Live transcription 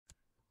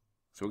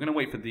So we're going to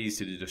wait for these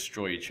two to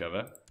destroy each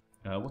other.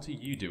 What are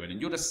you doing? And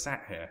you're just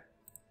sat here.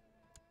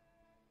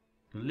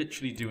 You're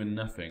literally doing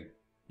nothing.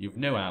 You have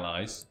no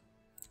allies.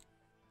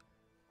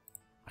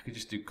 I could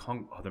just do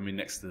oh, they're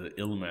next to the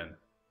ill men.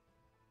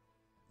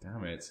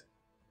 Damn it.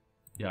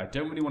 Yeah, I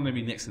don't really want to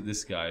be next to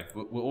this guy.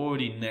 We're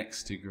already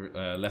next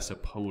to Lesser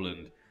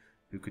Poland,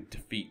 who could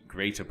defeat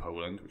Greater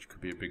Poland, which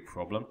could be a big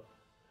problem.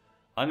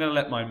 I'm going to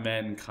let my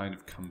men kind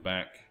of come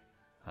back.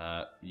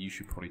 You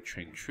should probably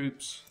train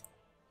troops.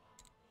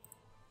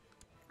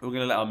 We're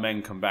going to let our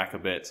men come back a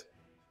bit.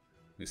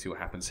 Let's see what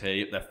happens here.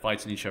 Yep, they're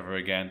fighting each other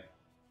again.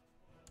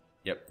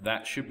 Yep,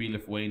 that should be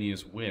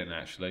Lithuania's win,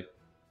 actually.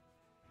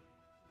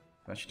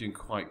 They're actually doing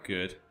quite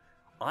good.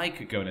 I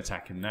could go and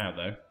attack him now,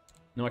 though.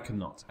 No, I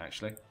cannot,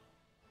 actually.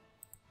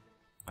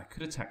 I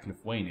could attack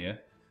Lithuania,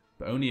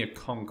 but only a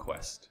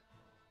conquest.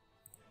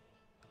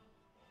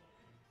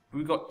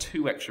 We've got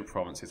 2 extra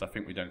provinces. I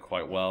think we've done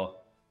quite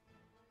well.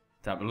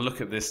 Damn, but look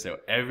at this, though.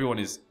 Everyone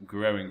is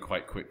growing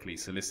quite quickly.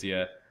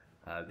 Cilicia,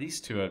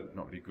 these 2 are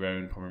not really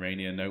grown.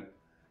 Pomerania, nope.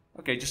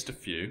 Okay, just a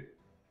few.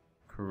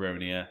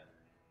 Coronia,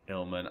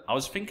 Ilman. I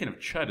was thinking of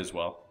Chud as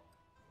well,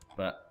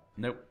 but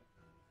nope.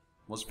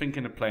 Was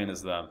thinking of playing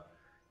as them.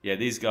 Yeah,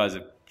 these guys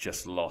have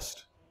just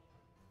lost.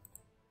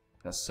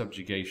 That's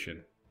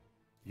subjugation.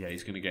 Yeah,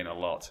 he's going to gain a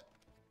lot.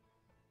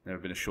 Never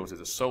been a shortage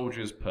of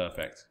soldiers.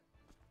 Perfect.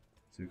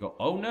 So we've got...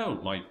 Oh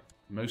no! My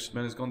most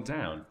men has gone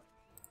down.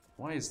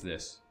 Why is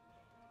this?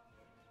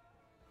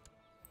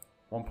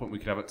 At one point we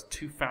could have up to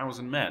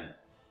 2,000 men.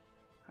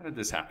 How did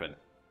this happen?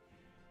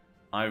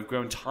 I've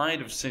grown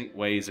tired of cynic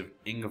ways of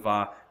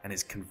Ingvar and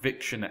his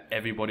conviction that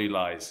everybody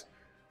lies.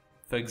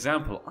 For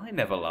example, I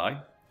never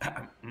lie.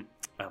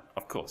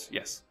 Of course,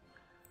 yes.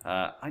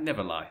 I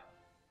never lie.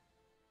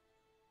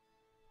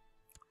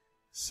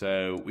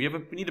 So we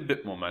need a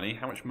bit more money.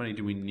 How much money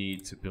do we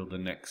need to build the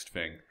next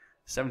thing?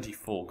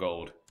 74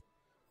 gold.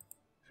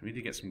 So we need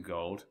to get some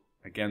gold.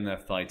 Again, they're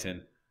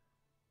fighting.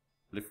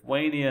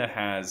 Lithuania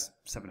has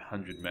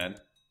 700 men.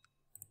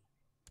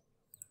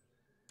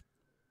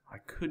 I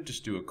could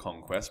just do a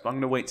conquest, but I'm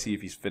going to wait to see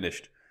if he's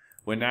finished.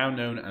 We're now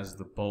known as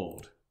the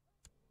Bold.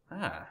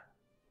 Ah.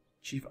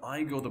 Chief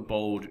Igor the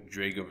Bold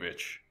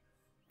Dragovich.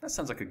 That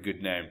sounds like a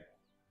good name.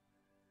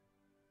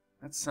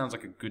 That sounds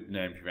like a good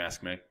name, if you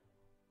ask me.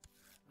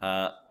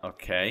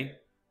 Okay.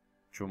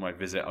 Draw my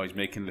visit. Oh, he's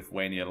making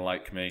Lithuania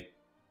like me.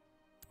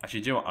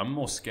 Actually, do you know what? I'm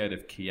more scared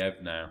of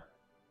Kiev now.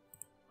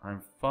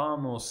 I'm far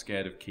more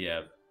scared of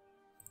Kiev.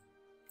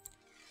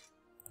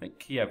 Make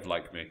Kiev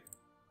like me.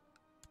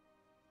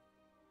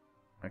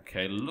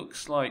 Okay,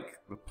 looks like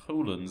the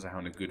Polands are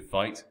having a good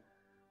fight.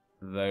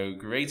 Though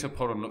Greater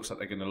Poland looks like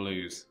they're going to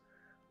lose.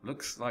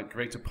 Looks like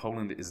Greater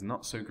Poland is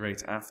not so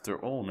great after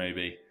all,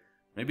 maybe.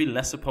 Maybe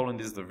Lesser Poland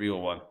is the real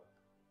one.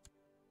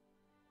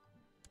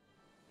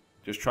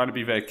 Just trying to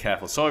be very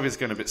careful. Sorry if it's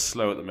going a bit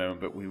slow at the moment,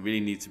 but we really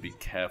need to be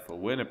careful.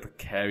 We're in a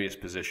precarious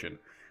position.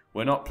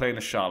 We're not playing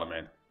a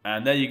Charlemagne.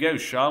 And there you go.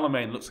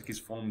 Charlemagne looks like he's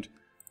formed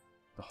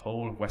the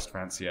whole of West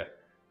Francia.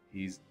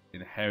 He's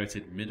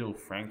inherited Middle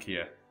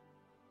Francia.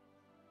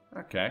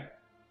 Okay.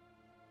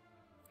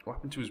 What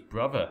happened to his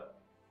brother?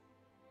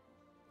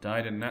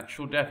 Died a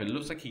natural death. It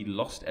looks like he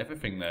lost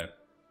everything, though.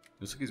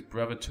 Looks like his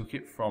brother took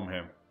it from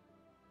him.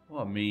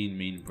 What a mean,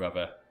 mean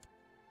brother.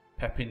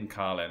 Pepin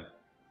Karlin.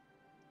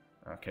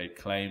 Okay,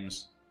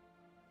 claims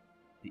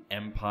the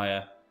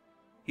Empire.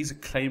 He's a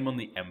claim on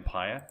the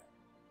Empire.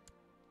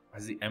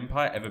 Has the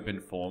Empire ever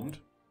been formed?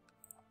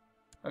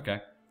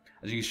 Okay.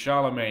 As you can see,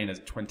 Charlemagne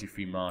has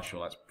 23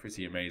 martial. That's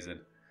pretty amazing.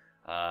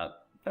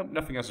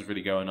 Nothing else is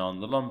really going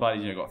on. The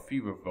Lombards, got a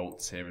few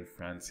revolts here in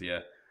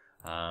Francia.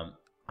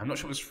 I'm not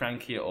sure if it's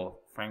Francia or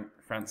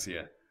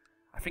Francia.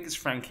 I think it's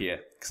Francia,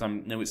 because I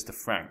know it's the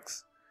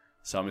Franks.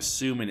 So I'm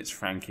assuming it's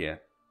Francia.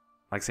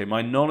 Like I say,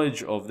 my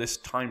knowledge of this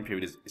time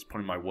period is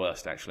probably my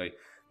worst, actually.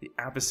 The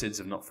Abbasids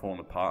have not fallen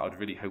apart. I was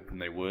really hoping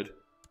they would.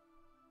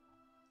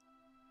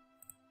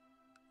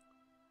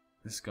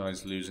 This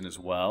guy's losing as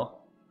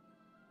well.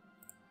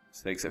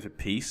 So they accepted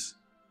peace.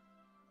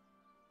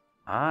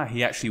 Ah,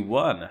 he actually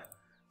won.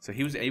 So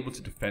he was able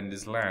to defend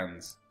his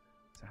lands.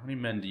 So how many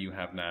men do you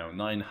have now?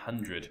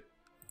 900.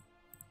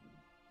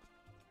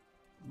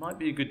 Might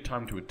be a good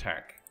time to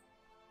attack.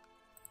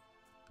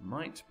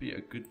 Might be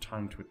a good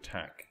time to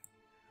attack.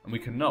 And we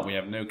cannot. We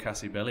have no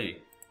Cassie Belli.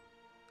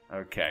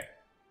 Okay.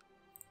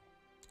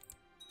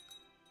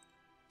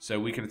 So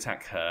we can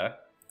attack her.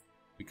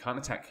 We can't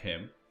attack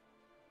him.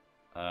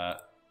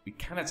 We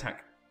can't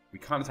attack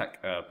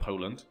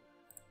Poland.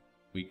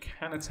 We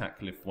can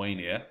attack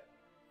Lithuania.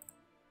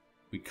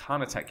 We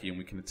can't attack you, and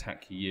we can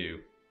attack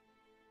you.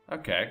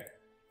 Okay.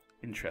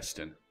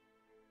 Interesting.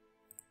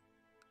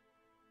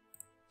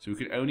 So we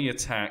could only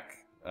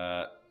attack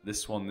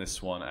this one,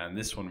 and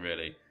this one,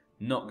 really.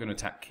 Not going to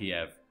attack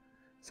Kiev.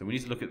 So we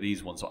need to look at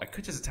these ones. So I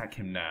could just attack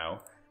him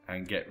now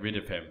and get rid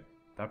of him.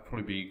 That would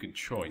probably be a good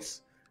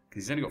choice.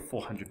 Because he's only got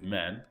 400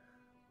 men.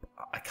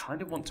 I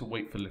kind of want to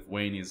wait for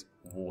Lithuania's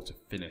war to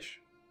finish.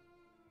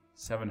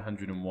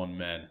 701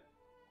 men.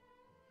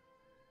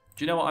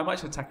 Do you know what? I might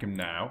just attack him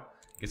now.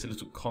 Gets a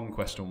little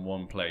conquest on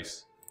one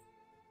place.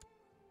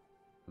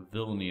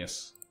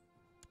 Vilnius.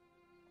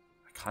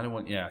 I kind of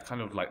want, yeah,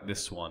 kind of like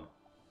this one.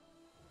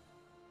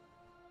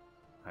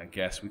 I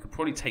guess we could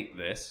probably take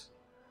this.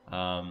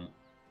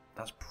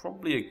 That's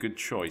probably a good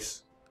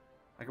choice.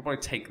 I could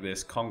probably take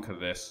this, conquer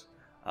this.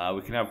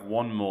 We can have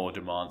one more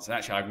demand. So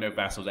actually, I have no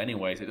vassals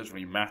anyway, so it doesn't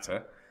really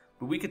matter.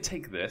 But we could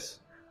take this.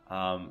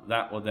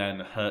 That will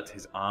then hurt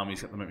his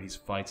armies at the moment he's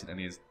fighting, and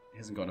he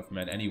hasn't got enough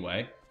men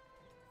anyway.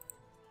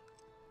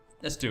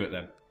 Let's do it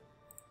then.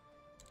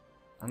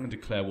 I'm going to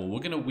declare war. We're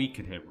going to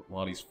weaken him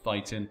while he's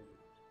fighting.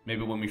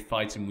 Maybe when we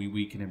fight him, we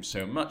weaken him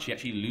so much he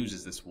actually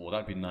loses this war.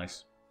 That'd be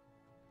nice.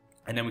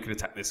 And then we could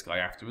attack this guy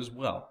after as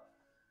well.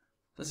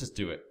 Let's just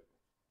do it.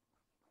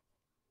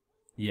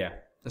 Yeah,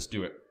 let's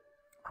do it.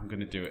 I'm going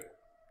to do it.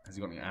 Has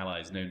he got any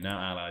allies? No, now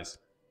allies.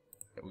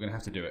 Yeah, we're going to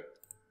have to do it.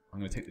 I'm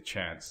going to take the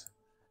chance.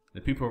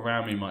 The people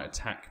around me might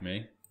attack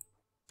me.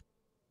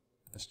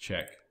 Let's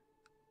check.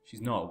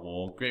 She's not at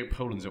war. Great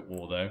Poland's at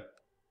war, though.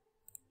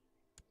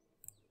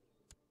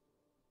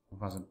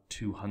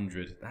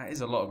 1,200. That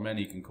is a lot of men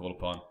he can call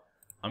upon.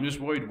 I'm just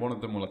worried one of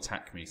them will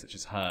attack me, such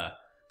as her.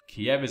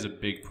 Kiev is a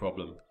big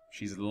problem.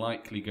 She's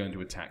likely going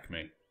to attack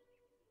me.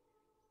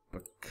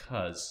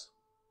 Because...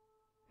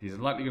 She's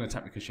likely going to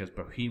attack me because she has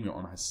Bohemia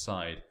on her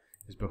side.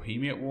 Is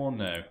Bohemia at war?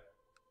 No.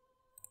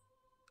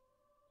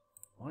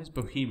 Why is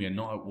Bohemia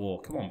not at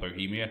war? Come on,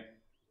 Bohemia.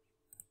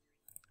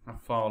 How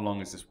far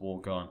along is this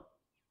war gone?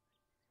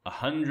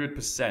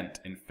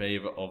 100% in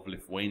favor of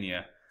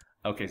Lithuania.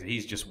 Okay, so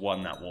he's just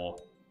won that war.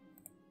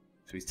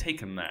 So he's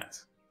taken that.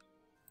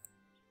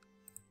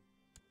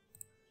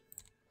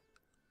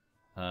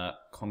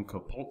 Conquer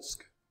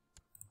Polsk.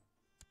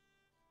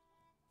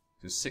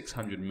 So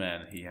 600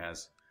 men he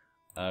has.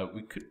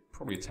 We could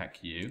probably attack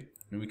you.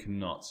 No, we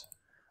cannot.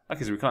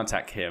 Okay, so we can't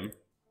attack him.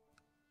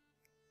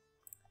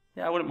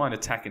 Yeah, I wouldn't mind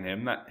attacking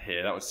him. That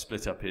would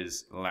split up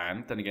his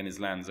land. Then again, his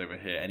land's over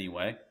here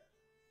anyway.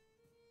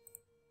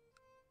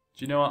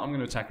 Do you know what? I'm going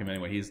to attack him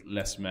anyway. He has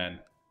less men.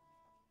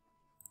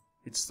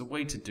 It's the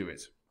way to do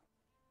it.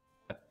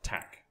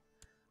 Attack.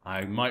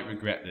 I might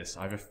regret this.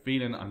 I have a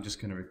feeling I'm just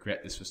going to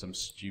regret this for some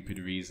stupid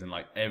reason.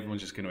 Like,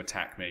 everyone's just going to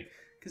attack me.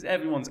 Because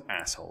everyone's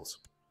assholes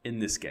in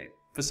this game.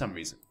 For some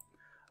reason.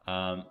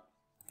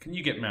 Can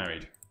you get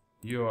married?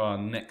 You're our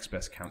next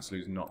best counselor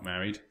who's not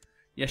married.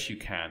 Yes, you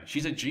can.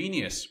 She's a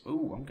genius.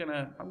 Ooh, I'm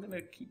gonna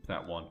keep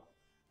that one.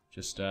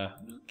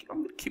 I'm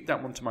gonna keep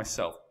that one to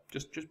myself.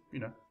 Just you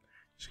know,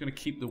 just gonna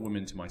keep the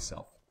women to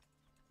myself.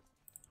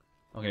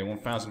 Okay,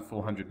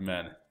 1,400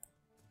 men.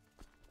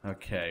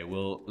 Okay,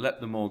 we'll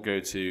let them all go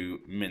to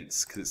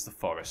Minsk because it's the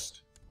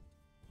forest,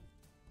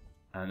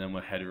 and then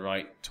we'll head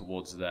right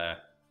towards there.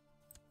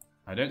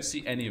 I don't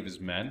see any of his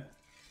men.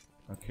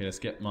 Okay, let's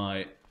get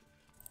my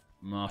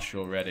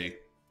marshal ready.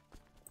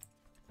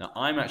 Now,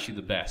 I'm actually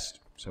the best,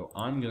 so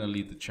I'm going to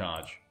lead the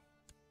charge.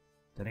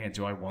 Then again,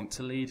 do I want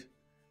to lead?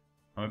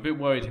 I'm a bit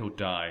worried he'll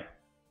die.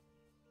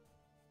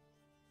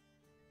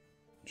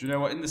 Do you know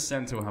what? In the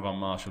center, we'll have our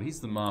marshal. He's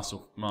the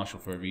marshal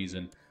for a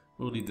reason.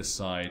 We'll lead the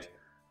side,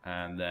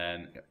 and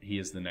then he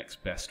is the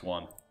next best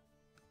one.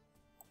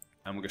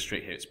 And we'll go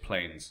straight here. It's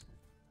plains.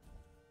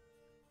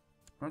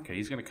 Okay,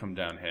 he's going to come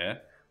down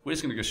here. We're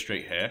just going to go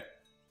straight here.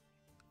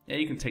 Yeah,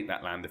 you can take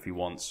that land if he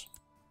wants.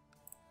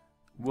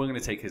 We're going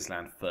to take his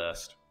land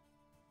first.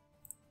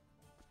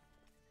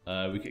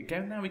 We can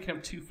go now. We can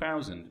have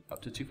 2,000,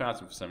 up to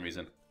 2,000 for some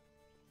reason.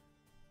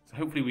 So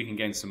hopefully we can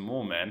gain some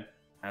more men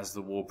as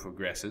the war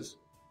progresses.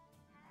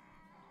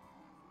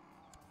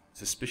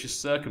 Suspicious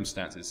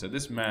circumstances. So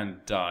this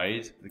man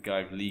died, the guy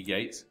of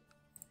Legate.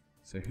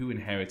 So who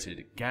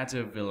inherited?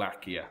 Gada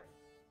Vilakia.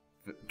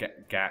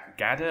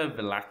 Gada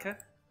Vilaka?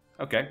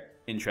 Okay,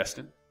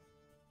 interesting.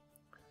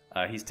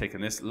 He's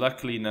taken this.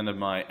 Luckily, none of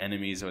my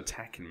enemies are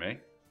attacking me.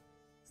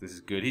 So this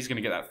is good. He's going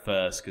to get that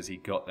first because he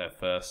got there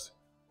first.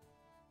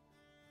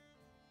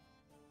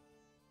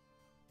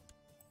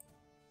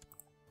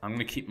 I'm going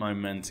to keep my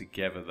men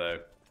together, though.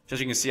 As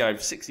you can see, I have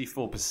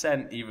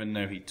 64%, even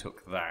though he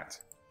took that.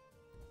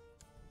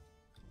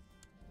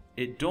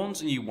 It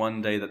dawns on you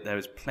one day that there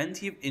is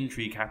plenty of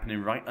intrigue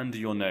happening right under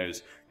your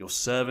nose. Your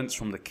servants,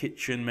 from the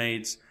kitchen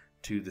maids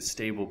to the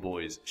stable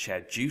boys,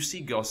 share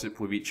juicy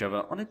gossip with each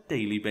other on a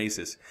daily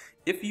basis.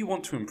 If you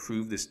want to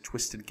improve this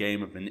twisted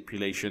game of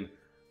manipulation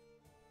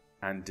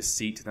and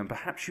deceit, then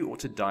perhaps you ought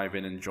to dive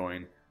in and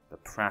join the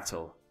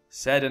prattle.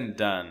 Said and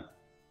done.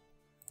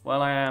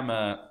 Well, I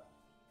am,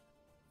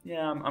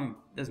 yeah,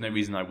 there's no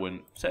reason I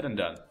wouldn't. Said and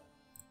done.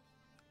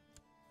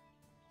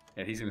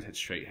 Yeah, he's going to head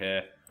straight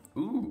here.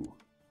 Ooh.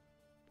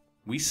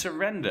 We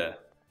surrender.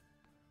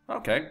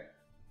 Okay.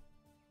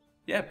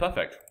 Yeah,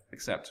 perfect.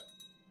 Accept.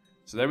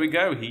 So there we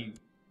go. He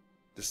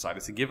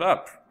decided to give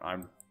up.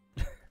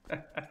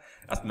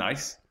 That's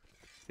nice.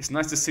 It's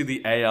nice to see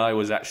the AI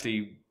was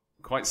actually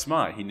quite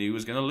smart. He knew he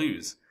was going to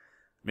lose.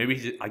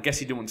 Maybe I guess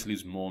he didn't want to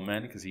lose more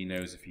men because he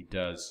knows if he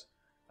does,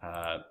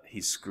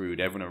 he's screwed.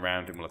 Everyone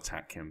around him will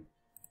attack him.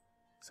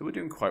 So we're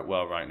doing quite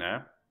well right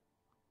now.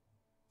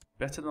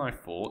 Better than I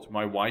thought.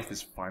 My wife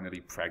is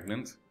finally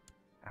pregnant.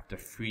 After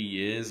 3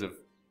 years of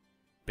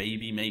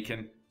baby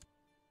making.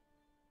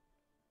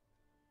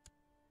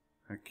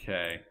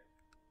 Okay.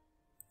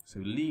 So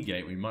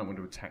Legate, we might want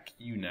to attack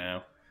you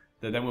now.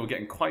 Though then we're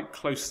getting quite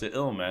close to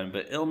Illmen,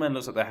 but Illmen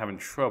looks like they're having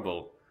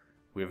trouble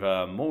with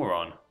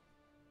Moron.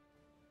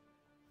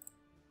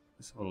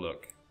 Let's have a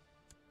look.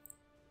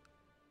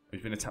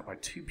 He's been attacked by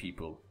 2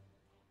 people.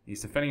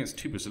 He's defending against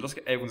 2 people, so it looks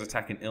like everyone's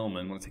attacking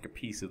Illmen. Want to take a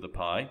piece of the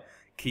pie.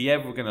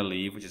 Kiev we're going to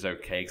leave, which is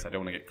okay, because I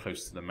don't want to get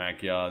close to the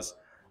Magyars.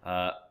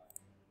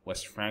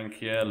 West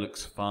Francia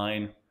looks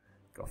fine.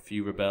 Got a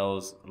few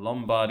rebels.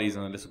 Lombardy's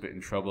in a little bit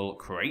in trouble.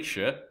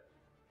 Croatia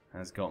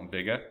has gotten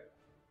bigger.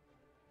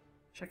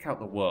 Check out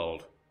the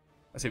world.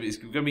 I say it's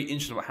going to be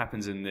interesting what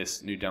happens in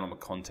this new downloadable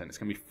content. It's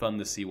going to be fun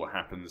to see what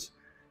happens,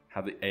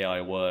 how the AI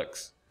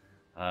works.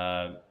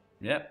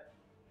 Yep.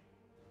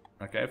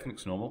 Okay, everything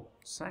looks normal.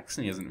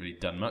 Saxony hasn't really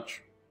done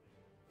much.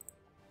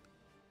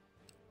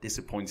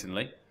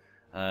 Disappointingly.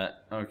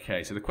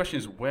 Okay, so the question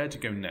is where to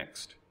go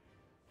next.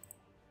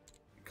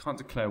 We can't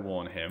declare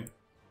war on him.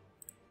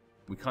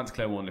 We can't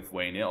declare war on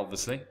Lithuania,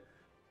 obviously.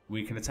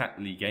 We can attack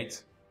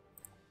Legate.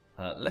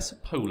 Lesser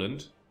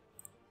Poland.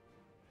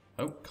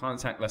 Oh, can't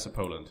attack Lesser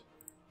Poland.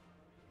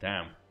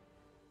 Damn.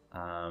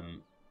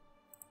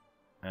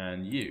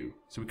 And you.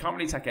 So we can't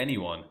really attack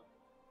anyone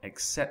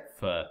except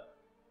for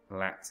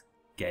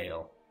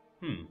Latgale.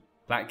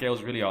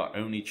 Latgale's really our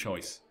only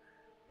choice.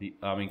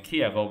 I mean,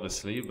 Kiev,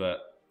 obviously,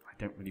 but I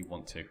don't really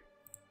want to.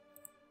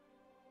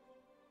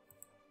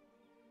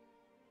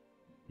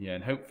 Yeah,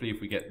 and hopefully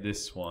if we get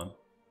this one...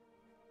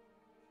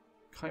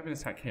 Can't even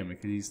attack him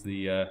because he's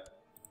the...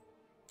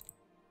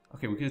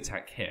 Okay, we could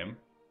attack him.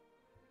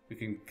 We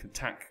can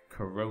attack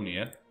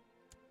Coronia.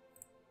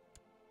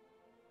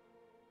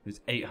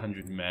 There's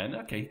 800 men.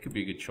 Okay, he could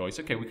be a good choice.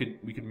 Okay, we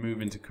could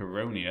move into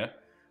Coronia.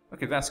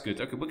 Okay, that's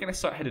good. Okay, we're going to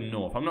start heading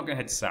north. I'm not going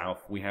to head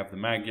south. We have the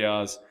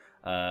Magyars,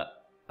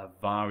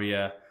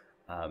 Avaria,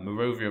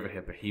 Moravia over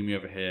here, Bohemia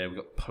over here. We've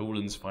got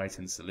Poland's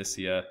fighting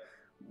Cilicia.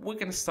 We're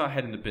going to start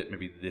heading a bit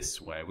maybe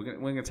this way. We're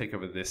going to take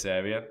over this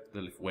area,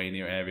 the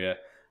Lithuania area.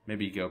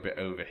 Maybe go a bit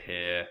over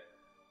here.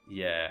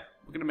 Yeah,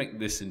 we're going to make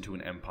this into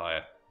an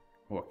empire.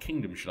 Or a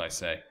kingdom, should I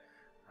say.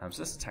 So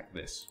let's attack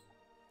this.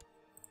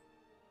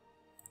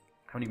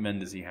 How many men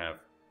does he have?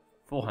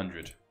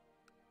 400.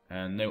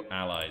 And no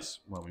allies.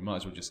 Well, we might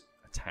as well just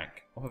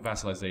attack. Offer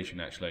vassalization,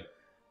 actually.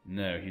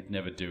 No, he'd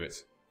never do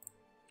it.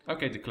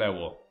 Okay, declare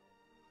war.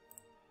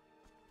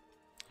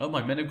 Oh,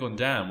 my men have gone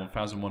down.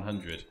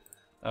 1,100.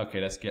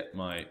 Okay, let's get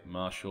my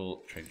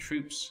marshal trained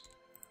troops.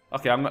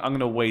 Okay, I'm going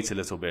to wait a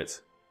little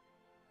bit.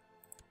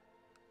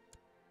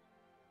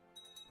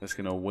 Just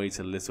going to wait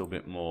a little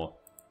bit more.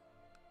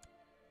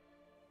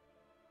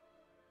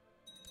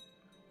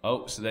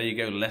 Oh, so there you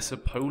go. Lesser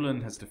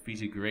Poland has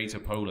defeated Greater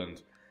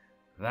Poland.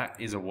 That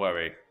is a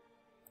worry.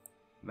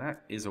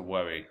 That is a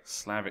worry.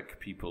 Slavic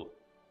people.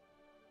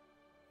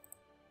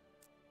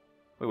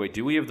 Wait,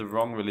 do we have the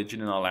wrong religion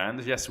in our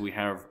land? Yes, we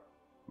have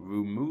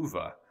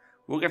Rumova.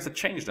 We're going to have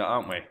to change that,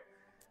 aren't we?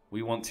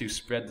 We want to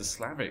spread the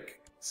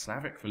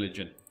Slavic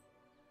religion.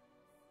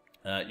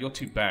 You're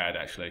too bad,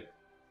 actually.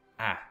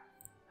 How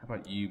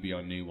about you be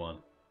our new one?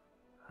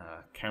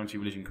 County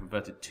religion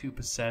converted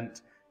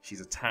 2%. She's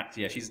attacked.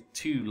 Yeah, she's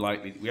too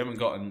lightly. We haven't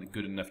got a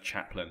good enough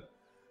chaplain.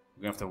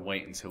 We're going to have to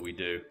wait until we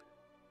do.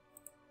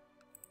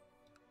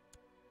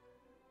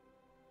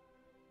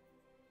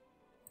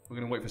 We're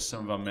going to wait for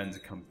some of our men to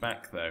come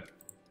back, though.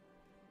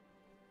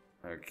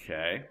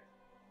 Okay.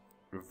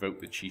 Revoke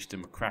the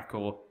chiefdom of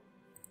Krakow.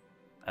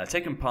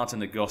 Taking part in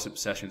the gossip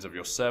sessions of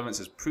your servants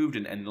has proved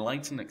an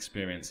enlightening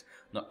experience.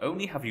 Not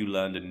only have you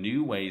learned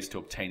new ways to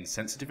obtain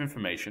sensitive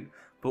information,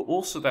 but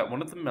also that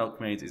one of the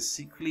milkmaids is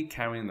secretly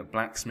carrying the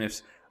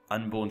blacksmith's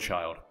unborn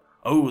child.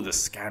 Oh, the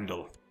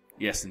scandal.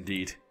 Yes,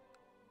 indeed.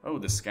 Oh,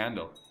 the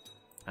scandal.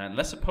 And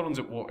Lesser Poland's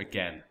at war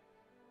again.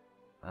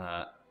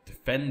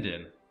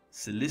 Defending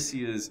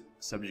Cilicia's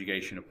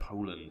subjugation of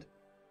Poland.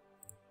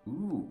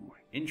 Ooh,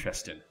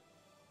 interesting.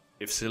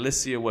 If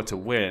Cilicia were to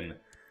win,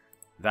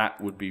 that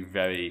would be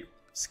very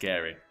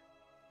scary.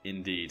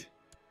 Indeed.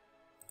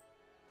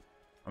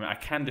 I mean, I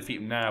can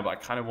defeat him now, but I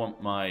kind of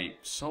want my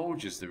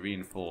soldiers to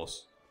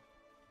reinforce.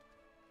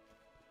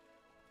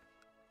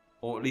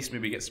 Or at least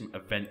maybe get some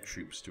event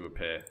troops to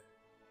appear.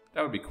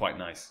 That would be quite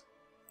nice.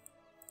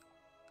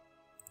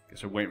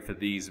 Guess we're waiting for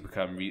these to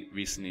become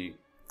recently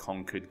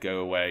conquered,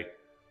 go away.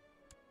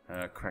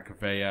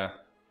 Cracovia.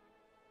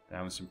 They're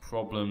having some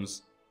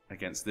problems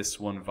against this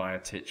one,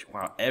 Viatich.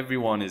 Wow,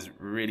 everyone is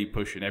really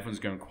pushing. Everyone's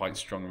going quite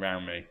strong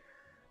around me.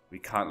 We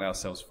can't let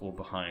ourselves fall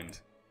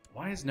behind.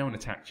 Why has no one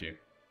attacked you?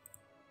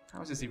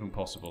 How is this even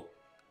possible?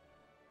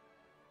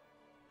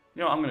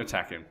 You know what, I'm going to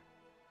attack him.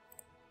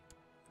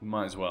 We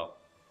might as well.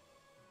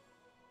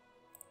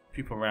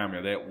 People around me,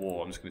 are they at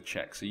war? I'm just going to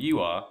check. So you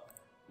are.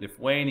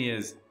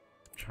 Lithuania's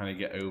trying to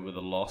get over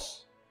the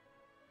loss.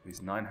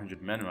 He's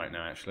 900 men right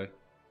now, actually.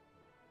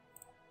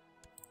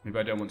 Maybe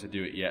I don't want to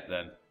do it yet,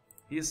 then.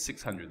 He is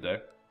 600,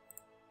 though.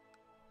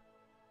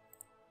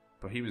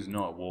 But he was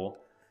not at war.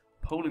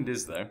 Poland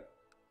is, though.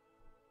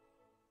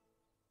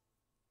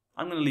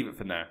 I'm going to leave it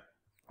for now.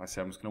 Like I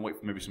said, I'm just going to wait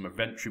for maybe some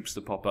event troops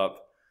to pop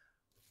up.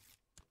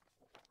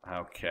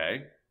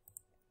 Okay.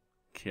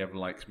 Kiev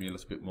likes me a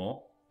little bit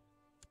more.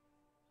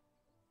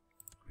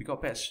 We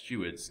got better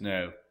stewards?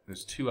 No.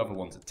 Those two other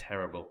ones are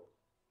terrible.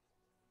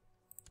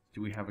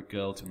 Do we have a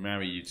girl to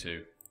marry you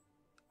to?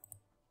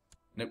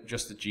 Nope,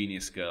 just a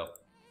genius girl.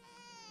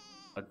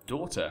 A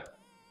daughter.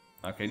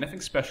 Okay,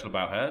 nothing special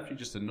about her. She's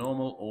just a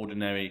normal,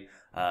 ordinary,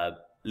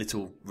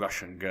 little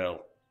Russian girl.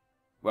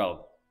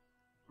 Well,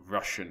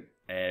 Russian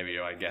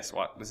area, I guess.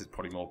 Well, this is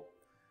probably more...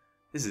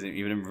 This isn't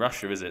even in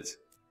Russia, is it?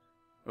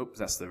 Oops,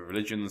 that's the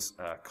religions,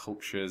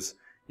 cultures.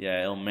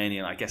 Yeah,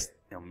 Armenian. I guess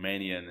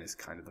Armenian is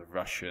kind of the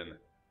Russian.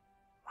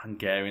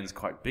 Hungarian's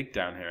quite big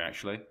down here,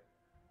 actually.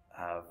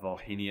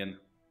 Volhynian.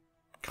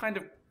 Kind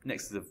of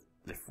next to the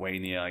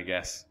Lithuania, I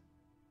guess.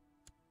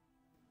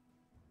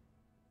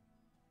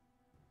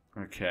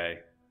 Okay.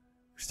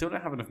 We still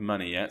don't have enough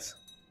money yet.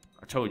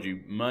 I told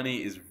you,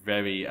 money is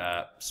very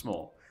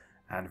small.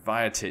 And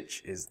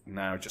Viatich is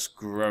now just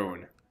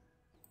grown.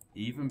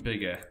 Even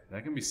bigger.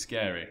 That can be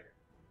scary.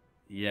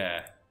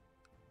 Yeah.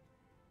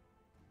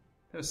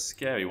 That was a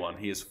scary one.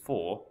 He has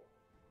 4.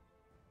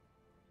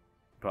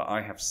 But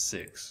I have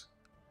 6.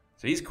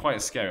 So he's quite a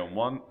scary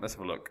one. Let's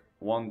have a look.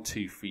 1,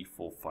 2, 3,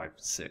 4, 5,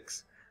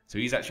 6. So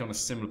he's actually on a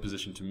similar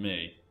position to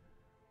me.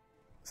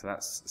 So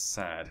that's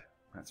sad.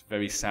 That's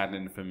very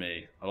saddening for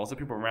me. A lot of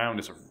people around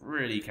us are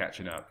really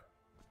catching up.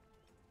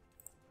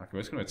 Okay,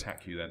 we're just going to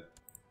attack you then.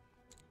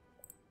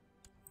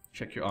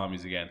 Check your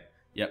armies again.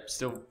 Yep,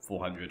 still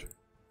 400.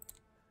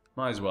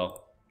 Might as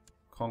well.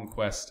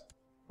 Conquest,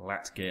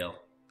 Latgale.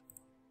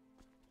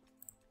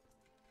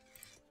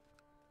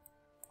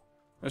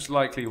 Most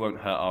likely won't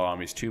hurt our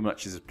armies too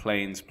much. It's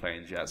plains.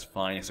 Yeah, it's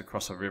fine. It's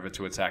across a river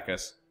to attack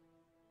us.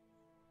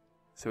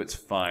 So it's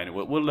fine.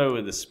 We'll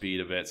lower the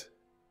speed a bit.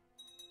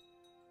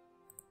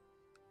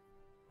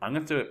 I'm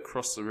going to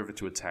cross the river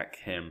to attack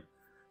him.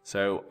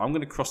 So I'm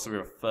going to cross the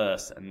river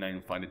first and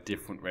then find a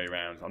different way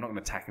around. I'm not going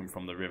to attack him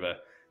from the river.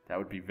 That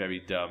would be very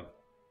dumb.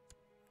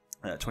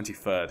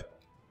 23rd.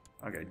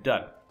 Okay,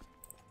 done.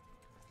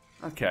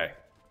 Okay.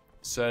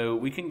 So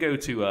we can go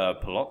to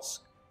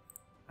Polotsk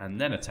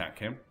and then attack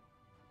him.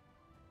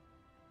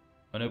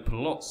 Oh no,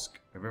 Polotsk,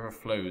 the river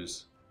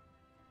flows.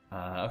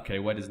 Okay,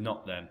 where does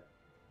not then?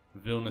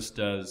 Vilnius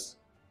does.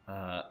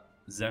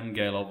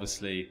 Zemgale,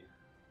 obviously.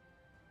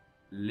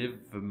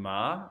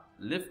 Livmar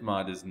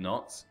does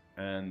not.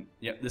 And,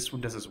 yep, this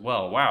one does as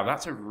well. Wow,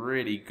 that's a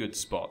really good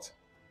spot.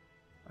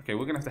 Okay,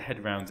 we're going to have to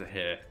head round to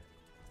here.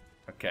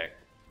 Okay.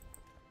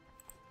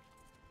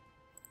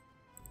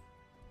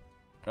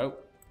 Oh.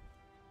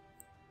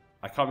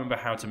 I can't remember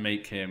how to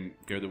make him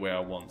go the way I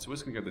want, so we're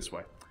just going to go this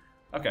way.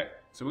 Okay,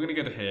 so we're going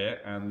to go to here,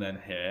 and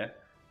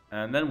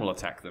then we'll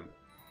attack them.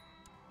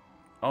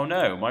 Oh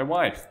no, my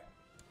wife.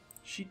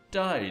 She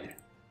died.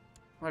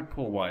 My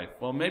poor wife.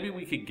 Well, maybe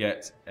we could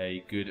get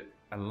a good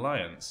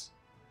alliance.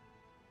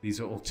 These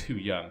are all too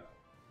young.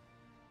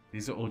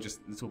 These are all just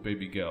little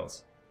baby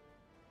girls.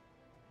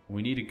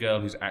 We need a girl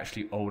who's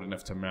actually old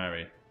enough to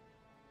marry.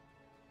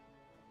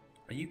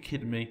 Are you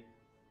kidding me?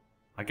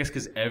 I guess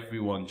because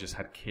everyone just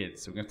had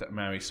kids, so we're going to have to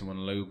marry someone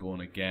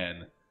lowborn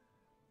again.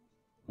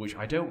 Which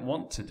I don't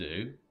want to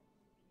do,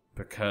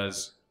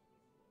 because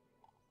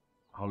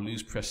I'll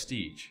lose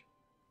prestige.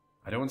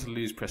 I don't want to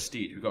lose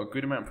prestige. We've got a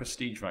good amount of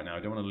prestige right now. I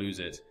don't want to lose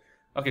it.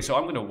 Okay, so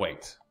I'm going to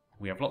wait.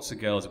 We have lots of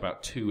girls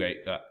about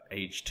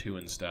age 2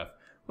 and stuff.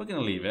 We're going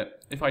to leave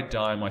it. If I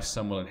die, my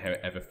son will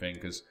inherit everything,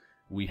 because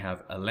we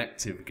have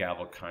elective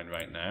Gavelkind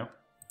right now.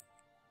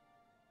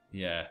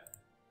 Yeah.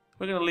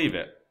 We're going to leave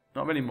it.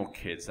 Not many more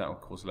kids. That will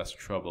cause less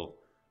trouble.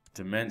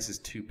 Demence is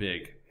too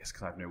big. Yes,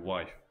 because I have no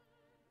wife.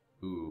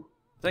 Ooh.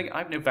 I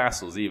have no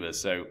vassals either,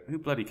 so who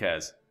bloody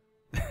cares?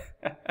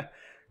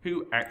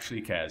 Who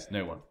actually cares?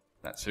 No one.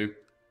 That's who.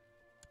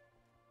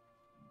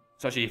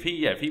 So actually,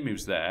 if he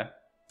moves there...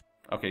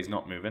 Okay, he's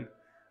not moving.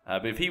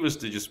 But if he was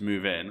to just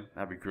move in,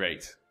 that'd be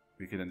great.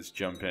 We could then just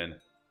jump in.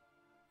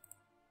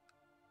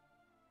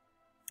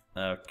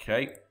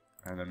 Okay.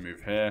 And then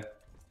move here.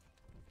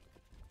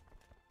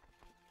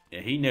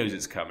 Yeah, he knows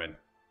it's coming.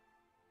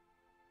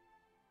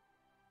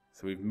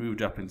 So we've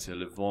moved up into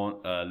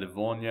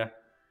Livonia.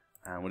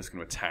 And we're just going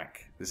to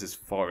attack. This is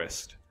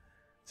forest.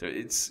 So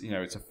it's,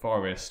 it's a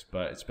forest,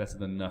 but it's better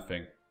than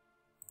nothing.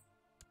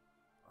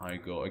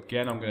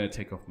 Again, I'm going to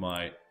take off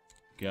my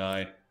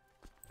guy.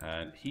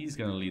 And he's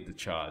going to lead the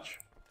charge.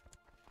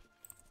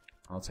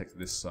 I'll take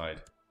this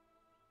side.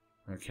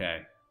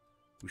 Okay.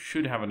 We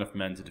should have enough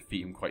men to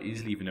defeat him quite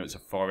easily, even though it's a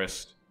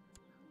forest.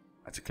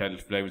 I declared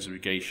Lithuania's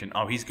irrigation.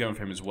 Oh, he's going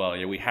for him as well.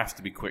 Yeah, we have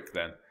to be quick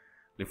then.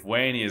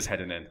 Lithuania's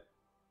heading in.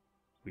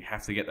 We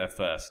have to get there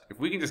first. If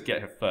we can just get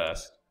here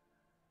first.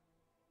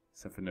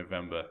 Except for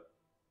November. Do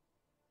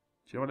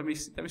you know what? Let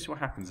me see what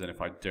happens then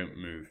if I don't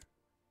move.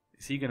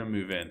 Is he going to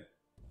move in?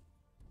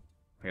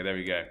 Okay, there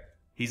we go.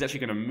 He's actually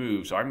going to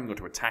move, so I haven't got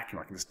to attack him.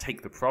 I can just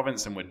take the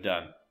province and we're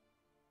done.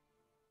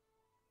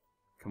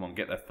 Come on,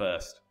 get there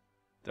first.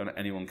 Don't let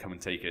anyone come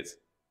and take it.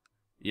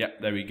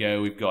 Yep, there we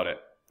go. We've got it.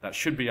 That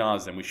should be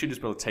ours then. We should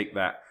just be able to take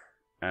that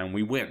And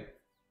we win.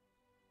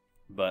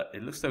 But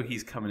it looks though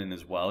he's coming in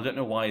as well. I don't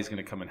know why he's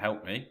going to come and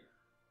help me.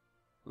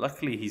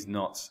 Luckily, he's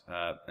not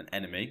an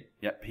enemy.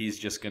 Yep, he's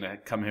just going to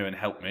come here and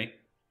help me.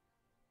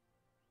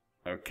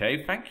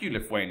 Okay, thank you,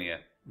 Lithuania.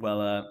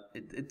 Well,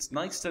 it's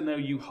nice to know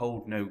you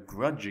hold no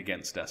grudge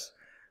against us,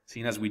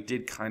 seeing as we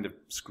did kind of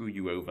screw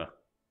you over.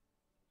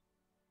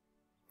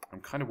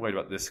 I'm kind of worried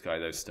about this guy,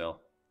 though, still.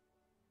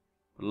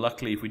 But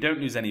luckily, if we don't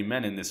lose any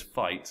men in this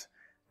fight,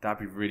 that'd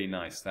be really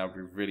nice. That would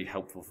be really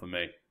helpful for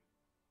me.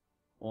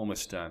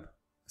 Almost done.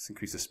 Let's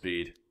increase the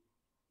speed.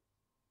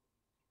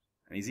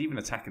 And he's even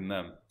attacking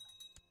them.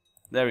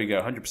 There we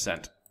go,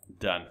 100%.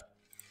 Done.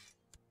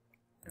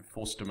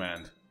 Enforced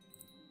demand.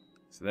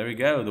 So there we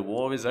go, the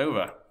war is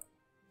over.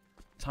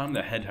 Time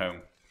to head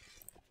home.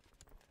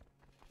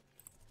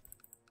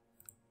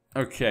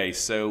 Okay,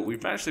 so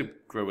we've managed to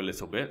grow a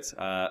little bit.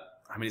 I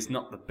mean, it's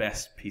not the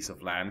best piece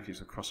of land because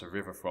it's across a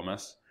river from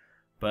us,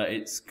 but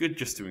it's good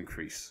just to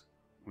increase.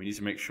 We need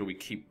to make sure we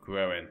keep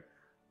growing.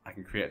 I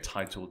can create a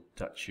title,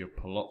 Duchy of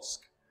Polotsk.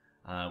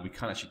 We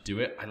can't actually do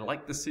it. I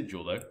like the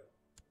sigil, though.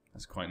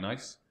 That's quite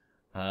nice.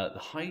 The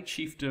High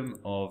Chiefdom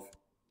of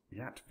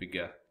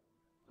Yatviga.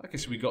 Okay,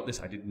 so we got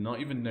this. I did not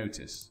even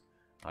notice.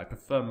 I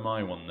prefer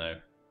my one, though.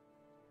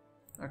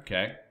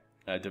 Okay.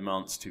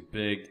 Demand's too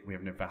big. We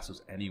have no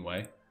vassals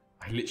anyway.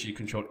 I literally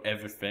controlled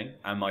everything,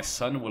 and my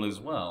son will as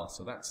well,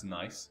 so that's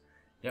nice.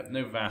 Yep,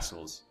 no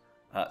vassals.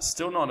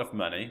 Still not enough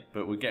money,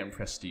 but we're getting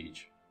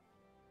prestige.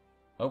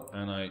 Oh,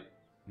 and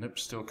nope,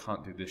 still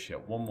can't do this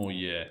yet. One more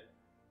year.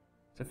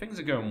 So things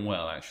are going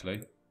well,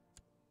 actually.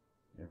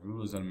 Yeah,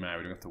 ruler's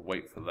unmarried. We have to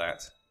wait for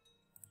that.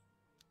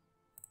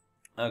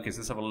 Okay, so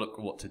let's have a look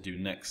at what to do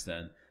next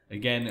then.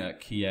 Again,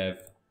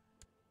 Kiev,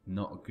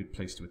 not a good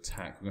place to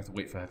attack. We're going to have to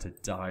wait for her to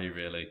die,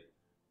 really.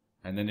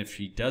 And then if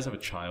she does have a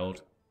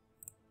child,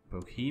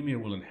 Bohemia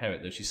will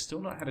inherit, though she's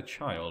still not had a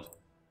child.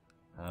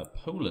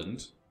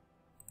 Poland.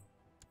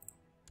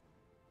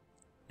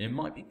 It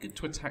might be good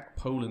to attack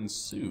Poland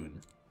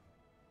soon.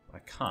 But I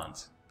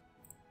can't.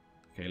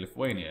 Okay,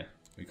 Lithuania.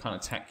 We can't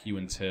attack you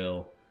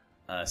until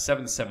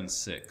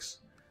 776.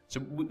 So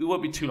it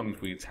won't be too long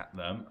until we attack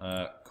them.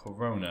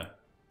 Corona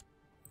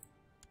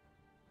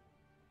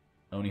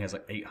only has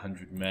like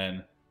 800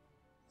 men.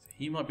 So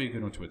he might be a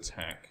good one to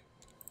attack.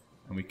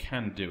 And we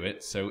can do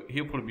it. So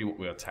he'll probably be what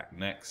we'll attack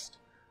next.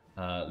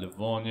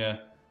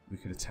 Livonia, we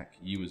could attack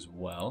you as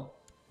well.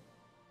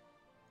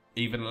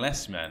 Even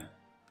less men.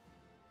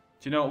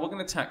 Do you know what? We're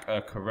going to attack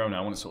Corona.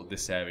 I want to sort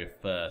this area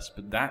first.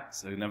 But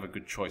that's another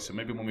good choice. So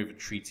maybe when we have a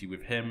treaty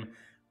with him,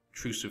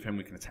 truce with him,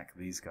 we can attack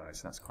these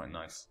guys. That's quite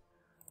nice.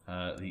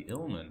 The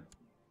Ilman.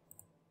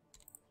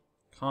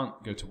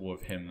 Can't go to war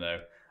with him,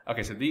 though.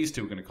 Okay, so these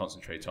two we're going to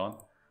concentrate on.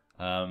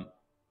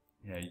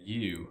 Yeah,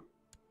 you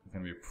are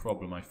going to be a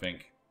problem, I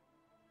think.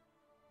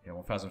 Yeah,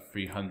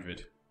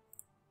 1,300.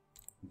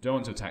 We don't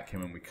want to attack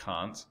him, and we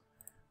can't.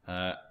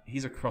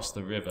 He's across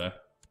the river.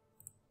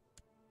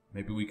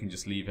 Maybe we can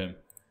just leave him.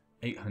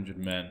 800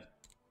 men.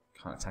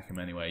 Can't attack him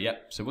anyway.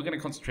 Yep, so we're going to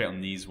concentrate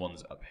on these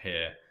ones up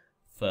here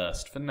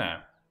first, for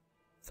now.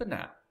 For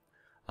now.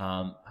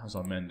 How's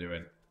our men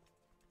doing?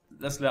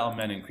 Let's let our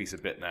men increase a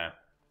bit now.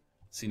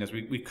 Seeing as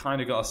we've kind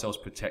of got ourselves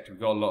protected.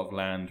 We've got a lot of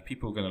land.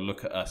 People are going to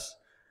look at us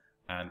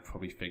and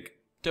probably think,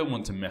 don't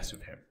want to mess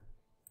with him.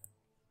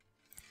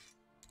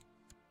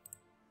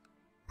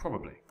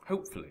 Probably.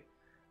 Hopefully.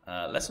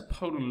 Lesser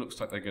Poland looks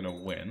like they're going to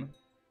win,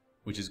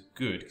 which is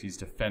good because he's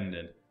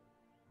defending.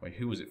 Wait,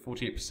 who was it?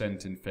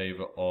 48% in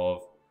favour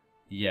of...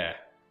 Yeah,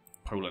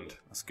 Poland.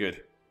 That's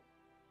good.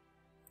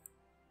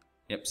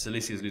 Yep,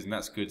 Cilicia's losing.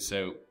 That's good.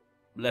 So,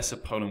 Lesser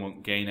Poland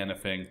won't gain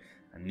anything,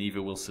 and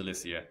neither will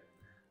Cilicia.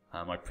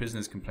 My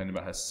prisoner's complaining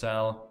about her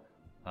cell.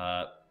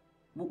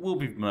 We'll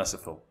be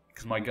merciful,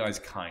 because my guy's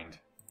kind.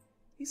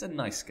 He's a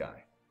nice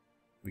guy.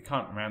 We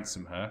can't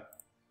ransom her.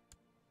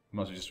 We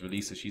might as well just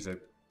release her. She's a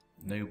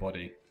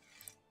nobody.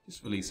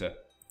 Just release her.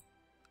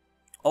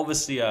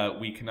 Obviously,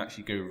 we can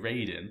actually go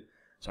raiding.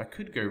 So I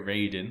could go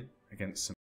raiding against some